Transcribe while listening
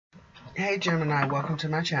Hey Gemini, welcome to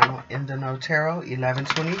my channel, In the Know Tarot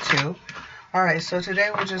 1122. Alright, so today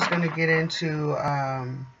we're just going to get into,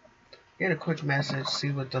 get a quick message,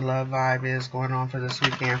 see what the love vibe is going on for this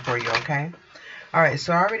weekend for you, okay? Alright,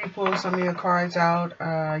 so I already pulled some of your cards out.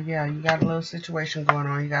 Yeah, you got a little situation going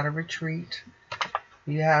on. You got a retreat.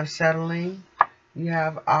 You have settling. You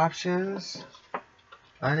have options.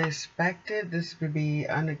 Unexpected. This could be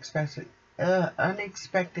unexpected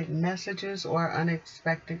messages or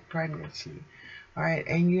unexpected pregnancy. All right,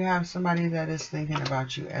 and you have somebody that is thinking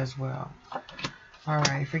about you as well. All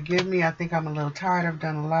right, forgive me. I think I'm a little tired. I've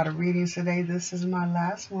done a lot of readings today. This is my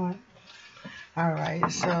last one. All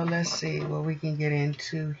right, so let's see what we can get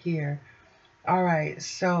into here. All right,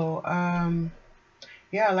 so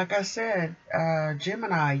yeah, like I said,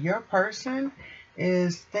 Gemini, your person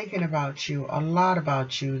is thinking about you, a lot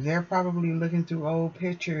about you. They're probably looking through old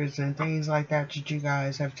pictures and things like that that you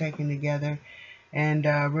guys have taken together and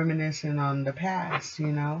reminiscing on the past, you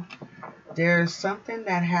know. There's something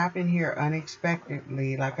that happened here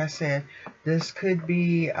unexpectedly. Like I said, this could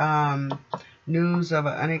be news of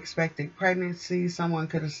an unexpected pregnancy. Someone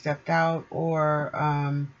could have stepped out,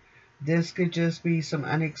 or this could just be some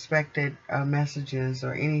unexpected messages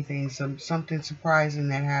or anything, something surprising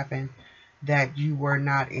that happened that you were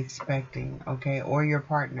not expecting, okay? Or your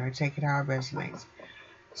partner, take it how it resonates.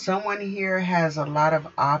 Someone here has a lot of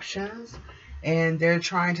options and they're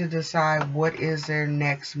trying to decide what is their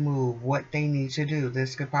next move, what they need to do.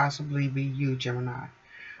 This could possibly be you, Gemini.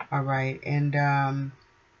 All right. And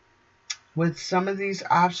with some of these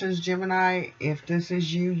options, Gemini, if this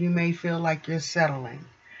is you, you may feel like you're settling,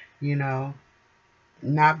 you know,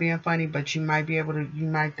 not being funny, but you might be able to, you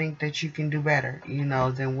might think that you can do better, you know,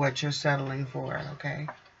 than what you're settling for. Okay.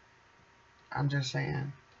 I'm just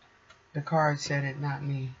saying. The card said it, not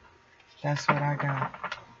me. That's what I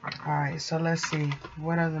got. Alright, so let's see.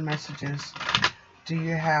 What other messages do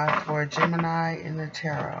you have for Gemini in the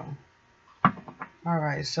tarot?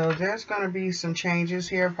 Alright, so there's going to be some changes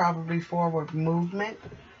here, probably forward movement.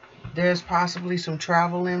 There's possibly some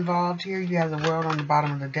travel involved here. You have the world on the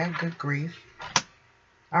bottom of the deck. Good grief.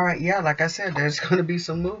 Alright, yeah, like I said, there's going to be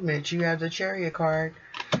some movement. You have the Chariot card.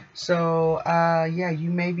 So, yeah, you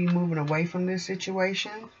may be moving away from this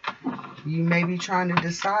situation. You may be trying to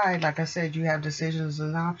decide, like I said, you have decisions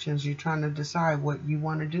and options. You're trying to decide what you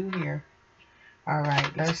want to do here. All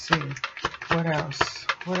right, let's see. What else?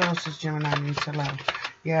 What else does Gemini need to know?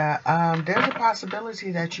 Yeah, there's a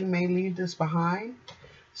possibility that you may leave this behind.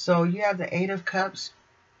 So you have the Eight of Cups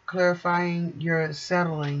clarifying your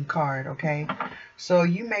settling card, okay? So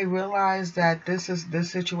you may realize that this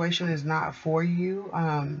situation is not for you.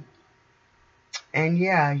 And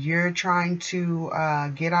yeah, you're trying to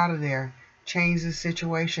get out of there, change the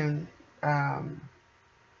situation.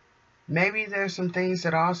 Maybe there's some things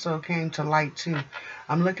that also came to light too.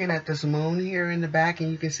 I'm looking at this moon here in the back,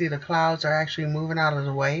 and you can see the clouds are actually moving out of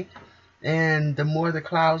the way. And the more the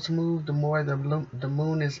clouds move, the more the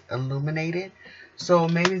moon is illuminated. So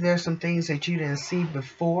maybe there's some things that you didn't see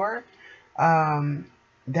before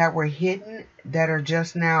that were hidden that are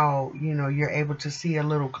just now, you know, you're able to see a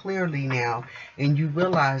little clearly now. And you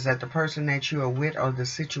realize that the person that you are with or the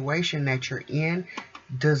situation that you're in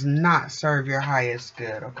does not serve your highest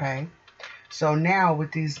good, okay? So now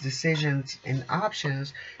with these decisions and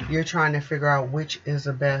options, you're trying to figure out which is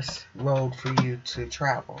the best road for you to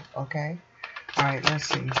travel, okay? All right, let's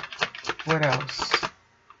see. What else?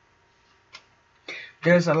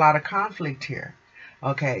 There's a lot of conflict here.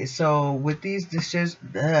 Okay, so with these decisions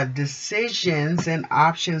and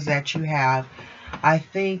options that you have, I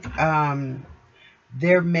think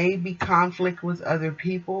there may be conflict with other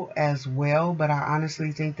people as well, but I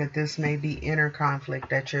honestly think that this may be inner conflict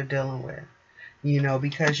that you're dealing with, you know,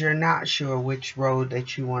 because you're not sure which road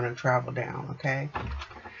that you want to travel down, okay?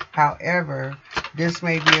 However, this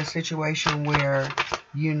may be a situation where,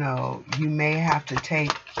 you know, you may have to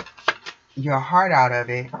take your heart out of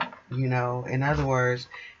it, you know. In other words,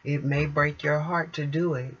 it may break your heart to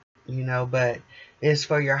do it, you know, but it's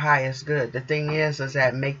for your highest good. The thing is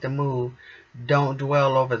that make the move. Don't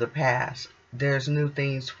dwell over the past. There's new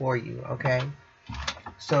things for you, okay?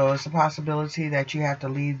 So it's a possibility that you have to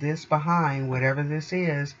leave this behind, whatever this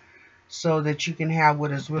is, so that you can have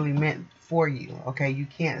what is really meant for you, okay? You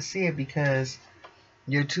can't see it because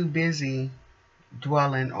you're too busy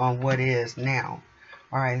dwelling on what is now.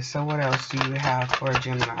 All right, so what else do you have for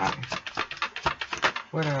Gemini?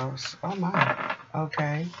 What else? Oh, my.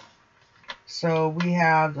 Okay. So we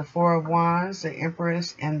have the Four of Wands, the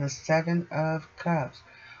Empress, and the Seven of Cups.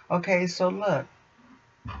 Okay, so look.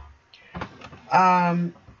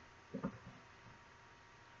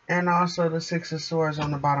 And also the Six of Swords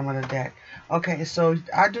on the bottom of the deck. Okay, so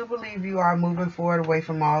I do believe you are moving forward away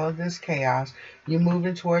from all of this chaos. You're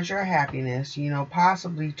moving towards your happiness, you know,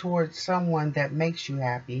 possibly towards someone that makes you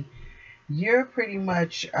happy. You're pretty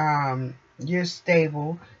much, you're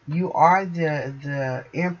stable. You are the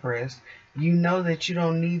Empress. You know that you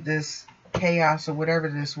don't need this chaos or whatever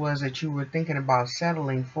this was that you were thinking about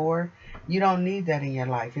settling for. You don't need that in your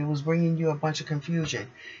life. It was bringing you a bunch of confusion.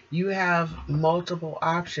 You have multiple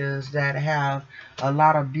options that have a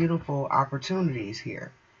lot of beautiful opportunities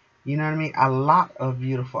here. You know what I mean? A lot of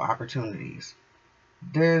beautiful opportunities.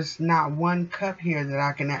 There's not one cup here that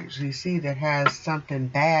I can actually see that has something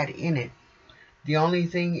bad in it. The only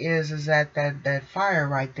thing is that fire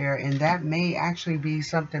right there, and that may actually be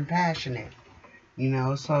something passionate, you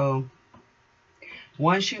know. So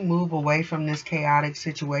once you move away from this chaotic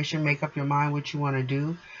situation, make up your mind what you want to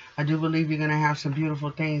do. I do believe you're going to have some beautiful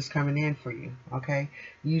things coming in for you, okay?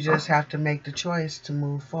 You just have to make the choice to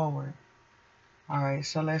move forward. All right,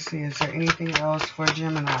 so let's see. Is there anything else for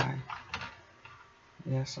Gemini?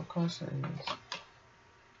 Yes, of course there is.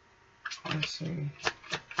 Let's see.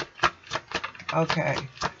 Okay,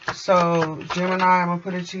 so Gemini, I'm going to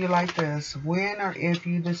put it to you like this. When or if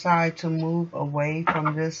you decide to move away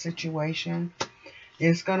from this situation,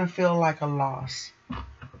 it's going to feel like a loss.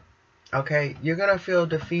 Okay, you're going to feel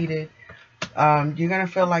defeated. You're going to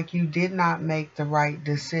feel like you did not make the right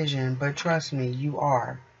decision, but trust me, you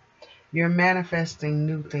are. You're manifesting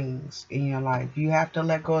new things in your life. You have to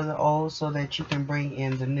let go of the old so that you can bring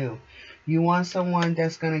in the new. You want someone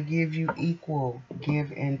that's going to give you equal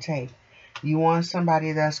give and take. You want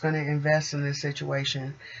somebody that's going to invest in this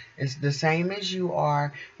situation. It's the same as you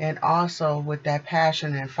are, and also with that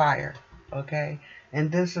passion and fire, okay?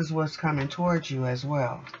 And this is what's coming towards you as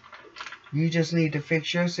well. You just need to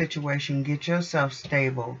fix your situation, get yourself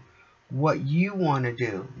stable, what you want to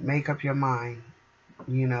do. Make up your mind,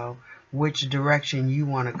 you know, which direction you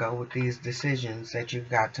want to go with these decisions that you've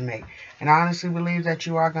got to make. And I honestly believe that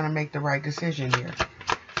you are going to make the right decision here.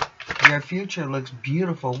 Your future looks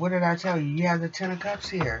beautiful. What did I tell you? You have the Ten of Cups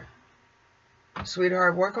here.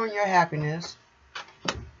 Sweetheart, work on your happiness.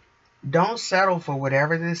 Don't settle for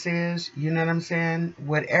whatever this is. You know what I'm saying?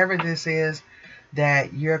 Whatever this is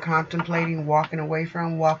that you're contemplating walking away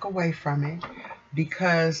from, walk away from it.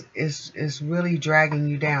 Because it's really dragging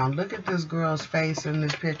you down. Look at this girl's face in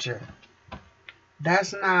this picture.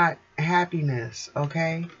 That's not happiness,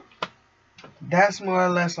 okay? That's more or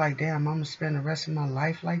less like, damn, I'm going to spend the rest of my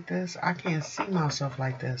life like this. I can't see myself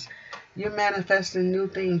like this. You're manifesting new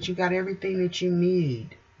things. You got everything that you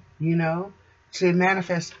need, you know, to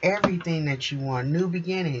manifest everything that you want. New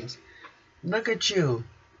beginnings. Look at you.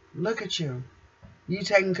 Look at you. You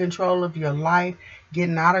taking control of your life,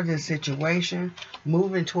 getting out of this situation,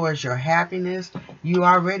 moving towards your happiness. You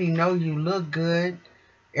already know you look good.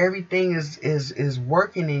 Everything is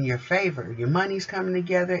working in your favor. Your money's coming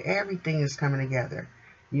together. Everything is coming together.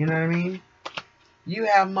 You know what I mean? You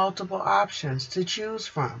have multiple options to choose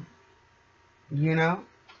from. You know?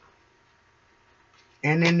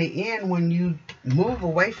 And in the end, when you move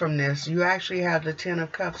away from this, you actually have the Ten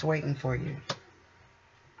of Cups waiting for you.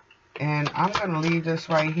 And I'm going to leave this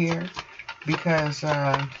right here because,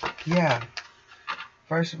 yeah.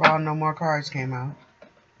 First of all, no more cards came out.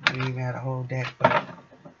 We even had a whole deck, but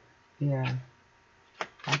yeah.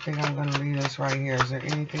 I think I'm going to leave this right here. Is there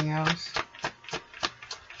anything else?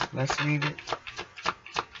 Let's leave it.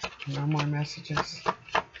 No more messages.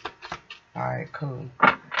 Alright, cool.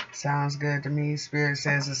 Sounds good to me. Spirit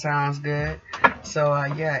says it sounds good. So,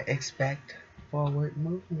 yeah, expect forward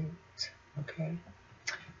movement. Okay.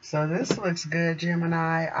 So this looks good,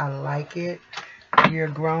 Gemini. I like it. You're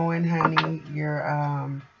growing, honey.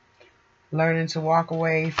 You're learning to walk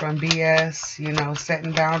away from BS, you know,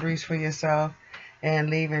 setting boundaries for yourself and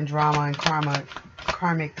leaving drama and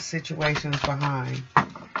karmic situations behind.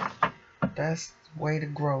 That's the way to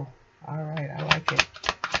grow. All right, I like it.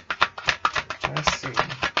 Let's see.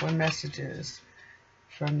 What messages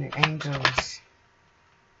from the angels?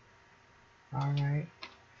 All right.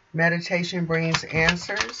 Meditation brings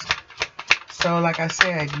answers. So like I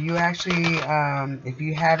said, you actually, if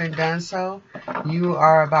you haven't done so, you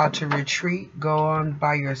are about to retreat, go on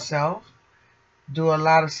by yourself, do a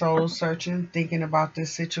lot of soul searching, thinking about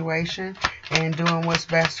this situation, and doing what's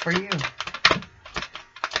best for you.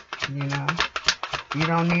 You know, you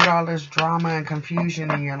don't need all this drama and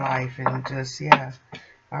confusion in your life, and just, yeah.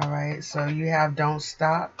 All right, so you have don't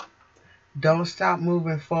stop. Don't stop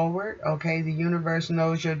moving forward, okay? The universe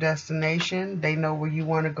knows your destination. They know where you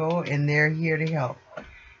want to go, and they're here to help.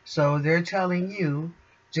 So they're telling you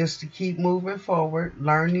just to keep moving forward.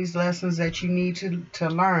 Learn these lessons that you need to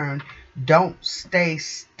learn. Don't stay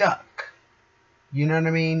stuck. You know what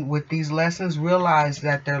I mean? With these lessons, realize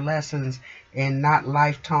that they're lessons and not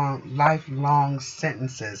lifelong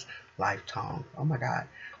sentences. Lifetime. Oh my God.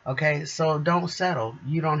 Okay, so don't settle.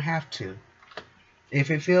 You don't have to. If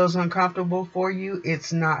it feels uncomfortable for you,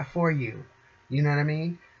 it's not for you. You know what I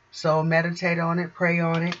mean? So meditate on it, pray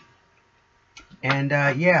on it. And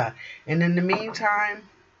yeah. And in the meantime,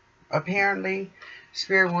 apparently,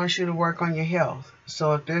 Spirit wants you to work on your health.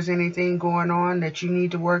 So if there's anything going on that you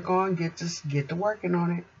need to work on, get to working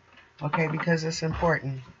on it. Okay, because it's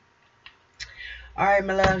important. All right,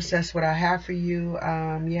 my loves, that's what I have for you.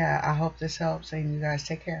 Yeah, I hope this helps, and you guys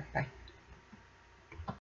take care. Bye.